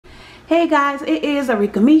Hey guys, it is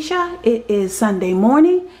Arickamisha. It is Sunday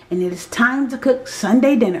morning and it is time to cook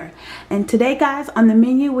Sunday dinner. And today guys, on the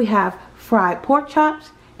menu we have fried pork chops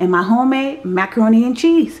and my homemade macaroni and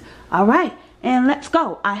cheese. Alright, and let's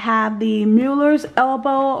go. I have the Mueller's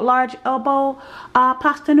large elbow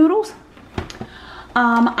pasta noodles.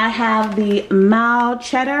 I have the mild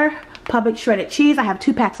cheddar Publix shredded cheese. I have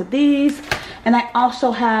 2 packs of these. And I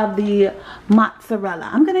also have the mozzarella.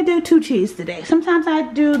 I'm going to do 2 cheese today. Sometimes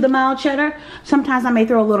I do the mild cheddar. Sometimes I may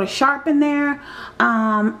throw a little sharp in there.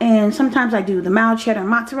 And sometimes I do the mild cheddar and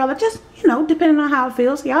mozzarella. Just, you know, depending on how it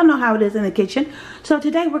feels. Y'all know how it is in the kitchen. So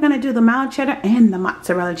today we're going to do the mild cheddar and the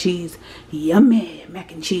mozzarella cheese. Yummy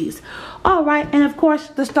mac and cheese. Alright, and of course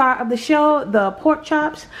the star of the show, the pork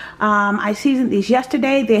chops. I seasoned these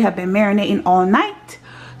yesterday. They have been marinating all night.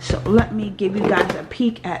 So let me give you guys a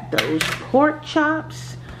peek at those pork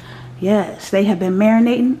chops. Yes, they have been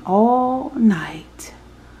marinating all night.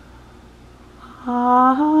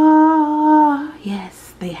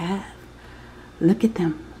 Yes, they have. Look at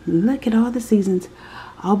them. Look at all the seasons.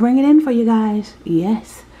 I'll bring it in for you guys.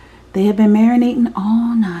 Yes, they have been marinating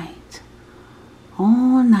all night.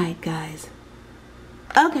 All night, guys.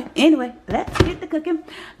 Okay, anyway, let's get the cooking.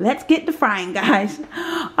 Let's get the frying, guys.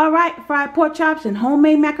 All right, fried pork chops and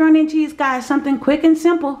homemade macaroni and cheese, guys. Something quick and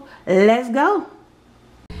simple. Let's go.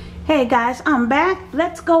 Hey guys, I'm back.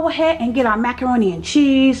 Let's go ahead and get our macaroni and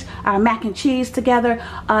cheese, our mac and cheese together.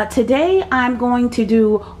 Today I'm going to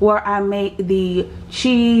do where I make the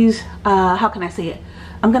cheese, how can I say it?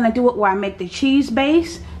 I'm going to do it where I make the cheese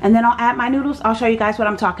base and then I'll add my noodles. I'll show you guys what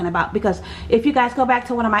I'm talking about, because if you guys go back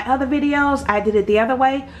to one of my other videos, I did it the other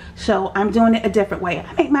way. So I'm doing it a different way.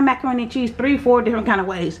 I make my macaroni and cheese 3-4 different kind of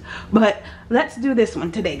ways, but let's do this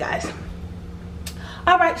one today, guys.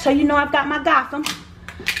 Alright, so you know I've got my Gotham.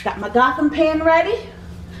 Got my Gotham pan ready.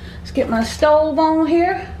 Let's get my stove on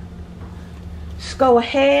here. Let's go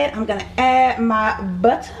ahead. I'm going to add my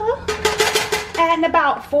butter. Adding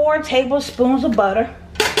about 4 tablespoons of butter.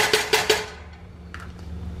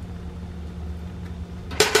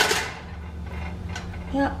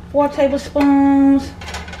 Yep, 4 tablespoons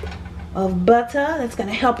of butter. That's going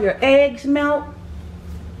to help your eggs melt.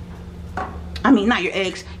 I mean, not your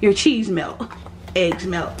eggs, your cheese melt. Eggs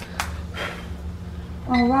melt.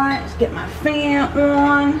 Alright, let's get my fan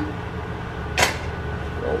on.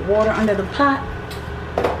 A little water under the pot.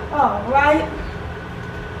 Alright.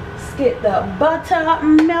 Let's get the butter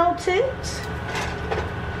melted.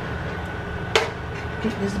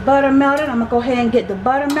 Get this butter melted. I'm going to go ahead and get the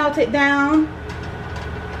butter melted down.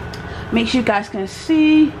 Make sure you guys can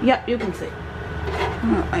see. Yep, you can see.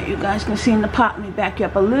 Alright, you guys can see in the pot. Let me back you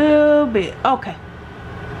up a little bit. Okay.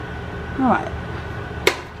 Alright.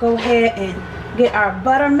 Go ahead and get our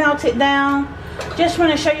butter melted down. Just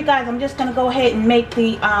want to show you guys, I'm just going to go ahead and make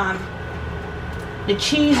the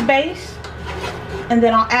cheese base. And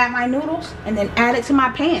then I'll add my noodles and then add it to my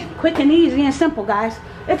pan. Quick and easy and simple, guys.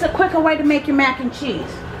 It's a quicker way to make your mac and cheese.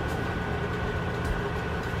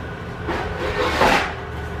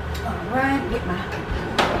 Alright, get my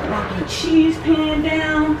mac and cheese pan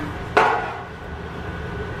down.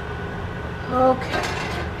 Okay.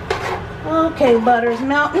 Okay, butter is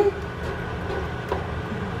melting.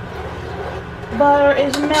 Butter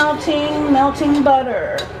is melting, melting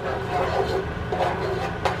butter.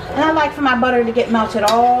 And I like for my butter to get melted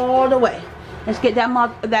all the way. Let's get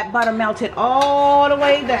that butter melted all the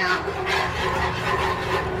way down.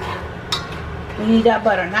 We need that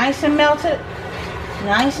butter nice and melted,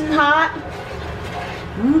 nice and hot.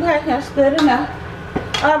 Okay, that's good enough.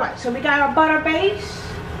 Alright, so we got our butter base.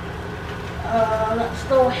 Let's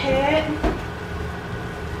go ahead.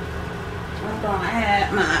 I'm going to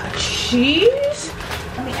add my cheese.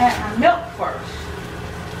 Let me add my milk first.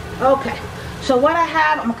 Okay. So what I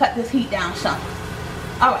have, I'm going to cut this heat down some.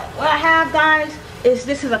 Alright, what I have, guys, is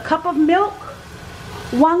this is a cup of milk.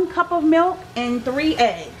 1 cup of milk and 3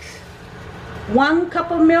 eggs. 1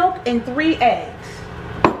 cup of milk and 3 eggs.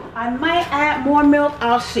 I might add more milk,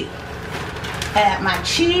 I'll see. Add my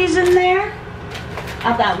cheese in there.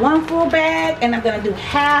 I've got 1 full bag, and I'm going to do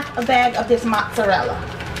half a bag of this mozzarella.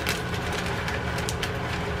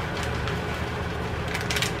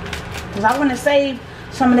 Because I want to save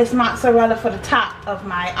some of this mozzarella for the top of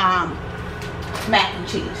my mac and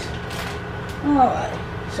cheese. Alright,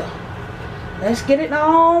 so let's get it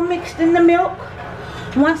all mixed in the milk.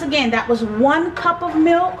 Once again, that was 1 cup of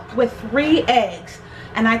milk with 3 eggs.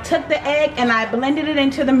 And I took the egg and I blended it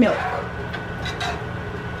into the milk.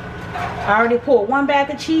 I already poured 1 bag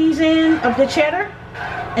of cheese in, of the cheddar.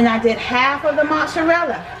 And I did half of the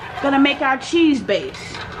mozzarella. Gonna make our cheese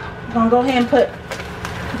base. I'm gonna go ahead and put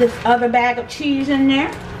this other bag of cheese in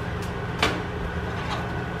there.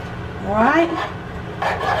 All right,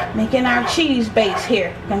 making our cheese base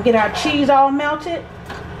here. Gonna get our cheese all melted.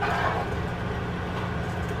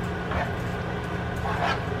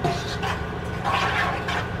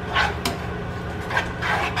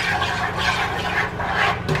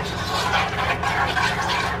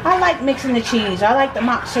 I like mixing the cheese. I like the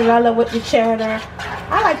mozzarella with the cheddar.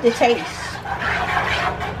 I like the taste.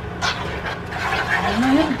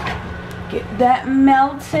 Get that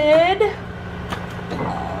melted.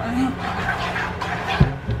 Alright.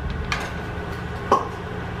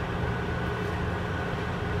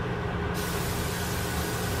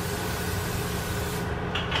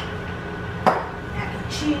 Mac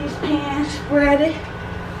and cheese pan, spread it.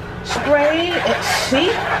 Spray it. Let's see.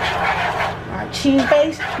 Our cheese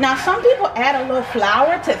base. Now some people add a little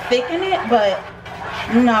flour to thicken it, but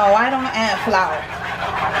no, I don't add flour.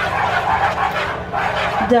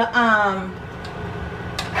 The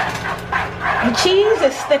cheese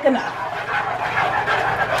is thick enough.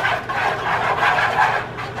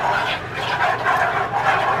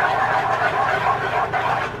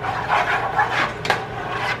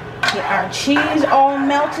 Get our cheese all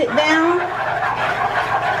melted down.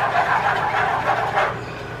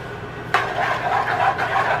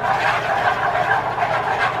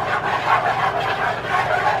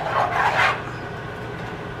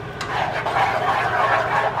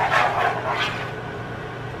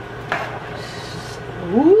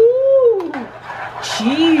 Ooh,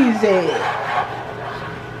 cheesy.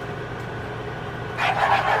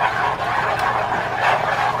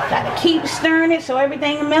 Gotta keep stirring it so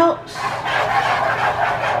everything melts.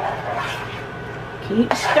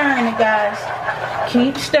 Keep stirring it, guys.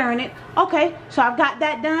 Keep stirring it. Okay, so I've got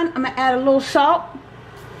that done. I'm gonna add a little salt,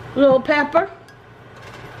 a little pepper.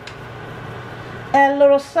 Add a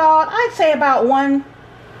little salt. I'd say about one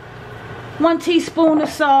teaspoon of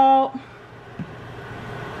salt.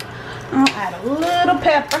 I'll add a little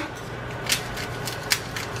pepper.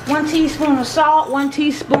 1 teaspoon of salt, 1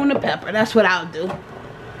 teaspoon of pepper. That's what I'll do.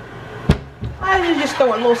 I usually just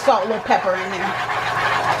throw a little salt, a little pepper in there.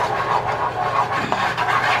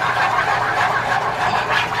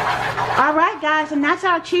 Alright guys, and that's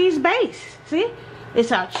our cheese base. See?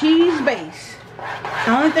 It's our cheese base.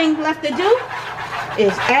 The only thing left to do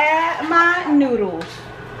is add my noodles.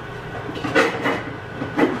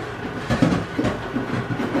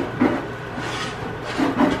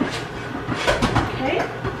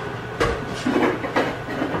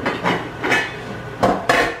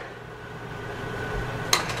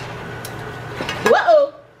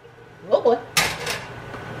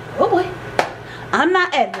 I'm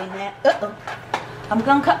not editing that. I'm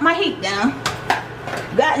gonna cut my heat down.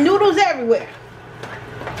 Got noodles everywhere.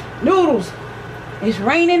 Noodles. It's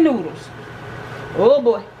raining noodles. Oh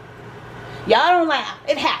boy. Y'all don't laugh.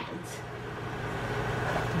 It happens.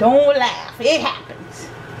 Don't laugh. It happens.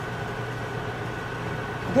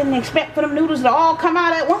 I didn't expect for them noodles to all come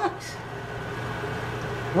out at once.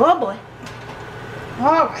 Oh boy.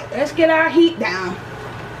 Alright, let's get our heat down.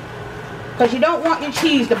 Because you don't want your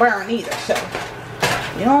cheese to burn either, so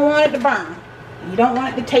you don't want it to burn. You don't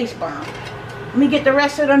want it to taste burn. Let me get the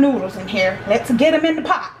rest of the noodles in here. Let's get them in the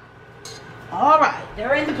pot. Alright,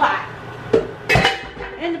 they're in the pot.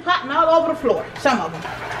 In the pot and all over the floor. Some of them.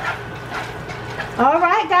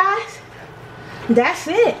 Alright, guys. That's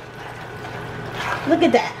it. Look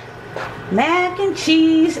at that. Mac and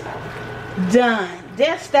cheese done.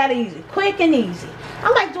 Just that easy. Quick and easy. I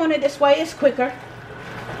like doing it this way. It's quicker.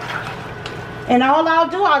 And all I'll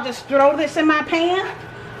do, I'll just throw this in my pan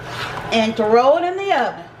and throw it in the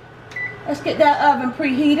oven. Let's get that oven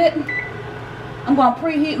preheated. I'm going to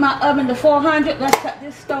preheat my oven to 400. Let's cut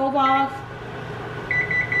this stove off.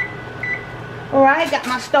 Alright, got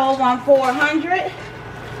my stove on 400.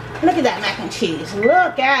 Look at that mac and cheese.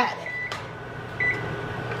 Look at it.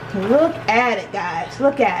 Look at it, guys.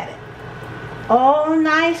 Look at it. All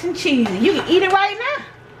nice and cheesy. You can eat it right now.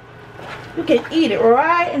 You can eat it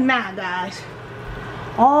right now, guys.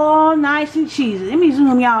 All nice and cheesy. Let me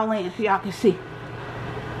zoom y'all in so y'all can see.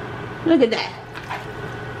 Look at that.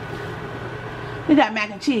 Look at that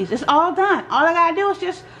mac and cheese. It's all done. All I gotta do is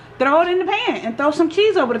just throw it in the pan and throw some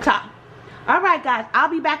cheese over the top. Alright guys, I'll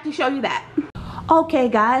be back to show you that. Okay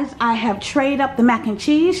guys, I have trayed up the mac and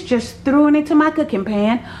cheese. Just threw it into my cooking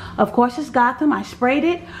pan. Of course it's Gotham. I sprayed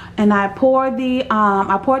it and I poured the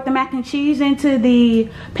mac and cheese into the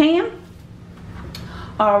pan.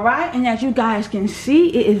 Alright, and as you guys can see,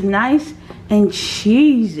 it is nice and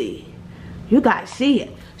cheesy. You guys see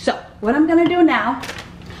it. So, what I'm going to do now,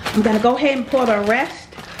 I'm going to go ahead and pour the rest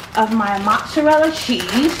of my mozzarella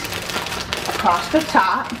cheese across the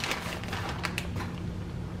top.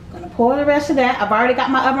 I'm gonna pour the rest of that. I've already got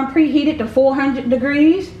my oven preheated to 400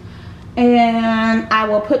 degrees. And I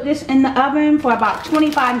will put this in the oven for about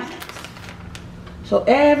 25 minutes. So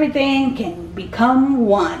everything can become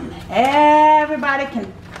one. Everybody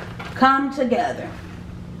can come together.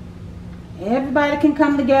 Everybody can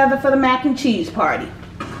come together for the mac and cheese party.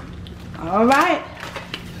 All right.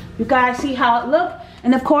 You guys see how it looked?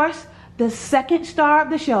 And of course, the second star of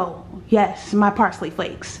the show. Yes, my parsley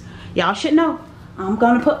flakes. Y'all should know. I'm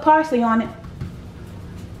going to put parsley on it.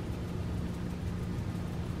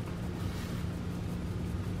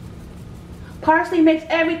 Parsley makes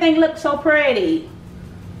everything look so pretty.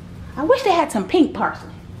 I wish they had some pink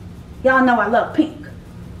parsley. Y'all know I love pink.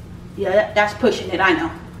 Yeah, that's pushing it, I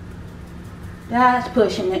know. That's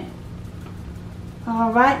pushing it.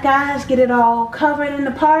 Alright guys, get it all covered in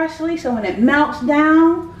the parsley so when it melts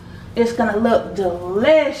down, it's going to look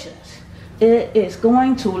delicious. It is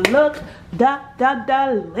going to look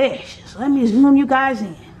delicious. Let me zoom you guys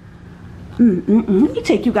in. Let me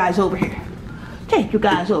take you guys over here. Take you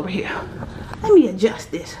guys over here. Let me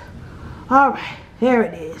adjust this. Alright, there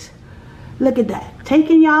it is. Look at that.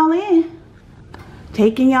 Taking y'all in.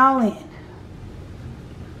 Taking y'all in.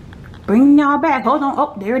 Bringing y'all back. Hold on.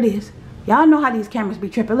 Oh, there it is. Y'all know how these cameras be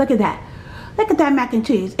tripping. Look at that. Look at that mac and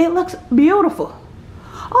cheese. It looks beautiful.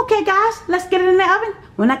 Okay, guys. Let's get it in the oven.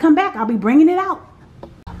 When I come back, I'll be bringing it out.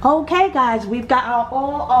 Okay, guys. We've got our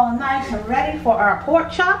oil all nice and ready for our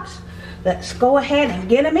pork chops. Let's go ahead and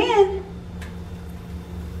get them in.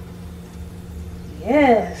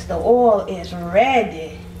 Yes, the oil is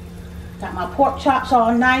ready. Got my pork chops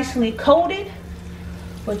all nicely coated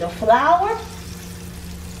with the flour.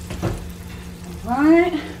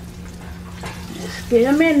 Alright. Just get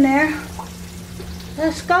them in there.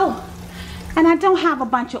 Let's go. And I don't have a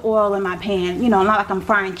bunch of oil in my pan. You know, not like I'm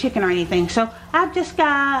frying chicken or anything. So I've just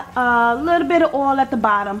got a little bit of oil at the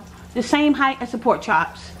bottom. The same height as the pork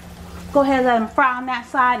chops. Go ahead and let them fry on that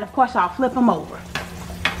side. And of course I'll flip them over.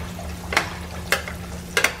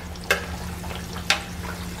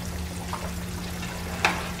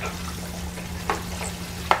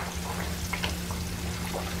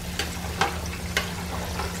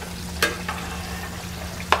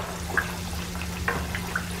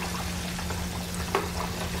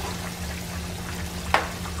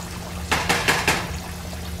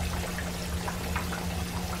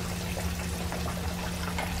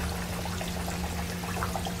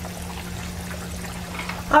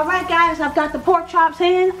 Alright guys, I've got the pork chops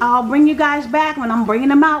in. I'll bring you guys back when I'm bringing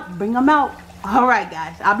them out. Bring them out. Alright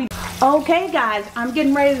guys, okay guys, I'm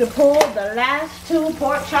getting ready to pull the last 2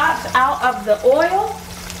 pork chops out of the oil.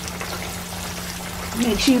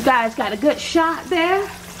 Make sure you guys got a good shot there.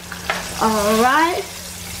 Alright.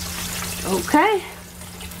 Okay.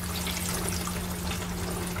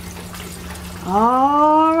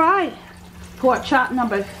 Alright. Pork chop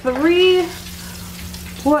number 3.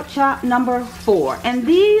 Pork chop number 4. And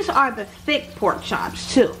these are the thick pork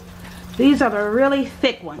chops too. These are the really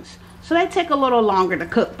thick ones. So they take a little longer to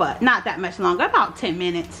cook, but not that much longer. About 10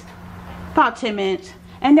 minutes. About 10 minutes.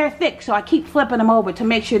 And they're thick, so I keep flipping them over to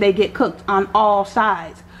make sure they get cooked on all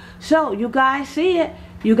sides. So you guys see it.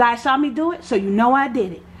 You guys saw me do it, so you know I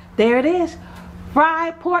did it. There it is.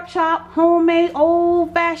 Fried pork chop, homemade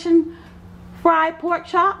old-fashioned fried pork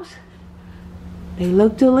chops. They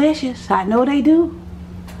look delicious. I know they do.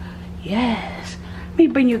 Yes. Let me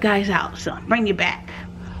bring you guys out, son. Bring you back.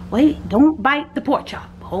 Wait, don't bite the pork chop.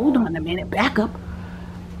 Hold on a minute. Back up.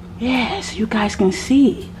 Yes, you guys can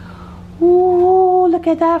see. Ooh, look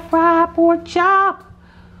at that fried pork chop.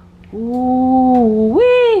 Ooh,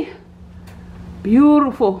 wee.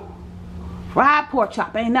 Beautiful. Fried pork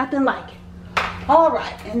chop. Ain't nothing like it.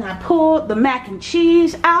 Alright, and I pulled the mac and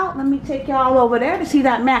cheese out. Let me take y'all over there to see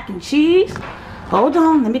that mac and cheese. Hold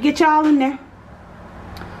on. Let me get y'all in there.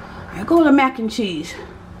 There go the mac and cheese.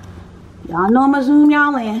 Y'all know I'm gonna zoom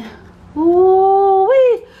y'all in. Ooh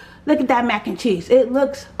wee! Look at that mac and cheese. It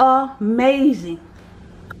looks amazing.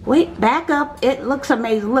 Wait, back up. It looks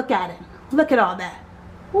amazing. Look at it. Look at all that.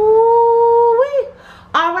 Ooh wee!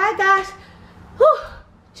 Alright guys. Whew.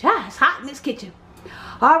 Child, it's hot in this kitchen.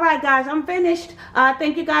 Alright guys, I'm finished.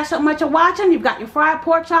 Thank you guys so much for watching. You've got your fried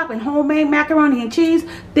pork chop and homemade macaroni and cheese.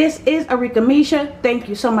 This is Arickamisha. Thank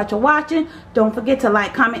you so much for watching. Don't forget to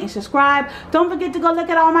like, comment, and subscribe. Don't forget to go look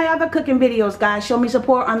at all my other cooking videos, guys. Show me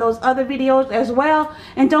support on those other videos as well.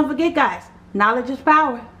 And don't forget, guys, knowledge is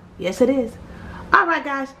power. Yes, it is. Alright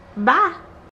guys, bye.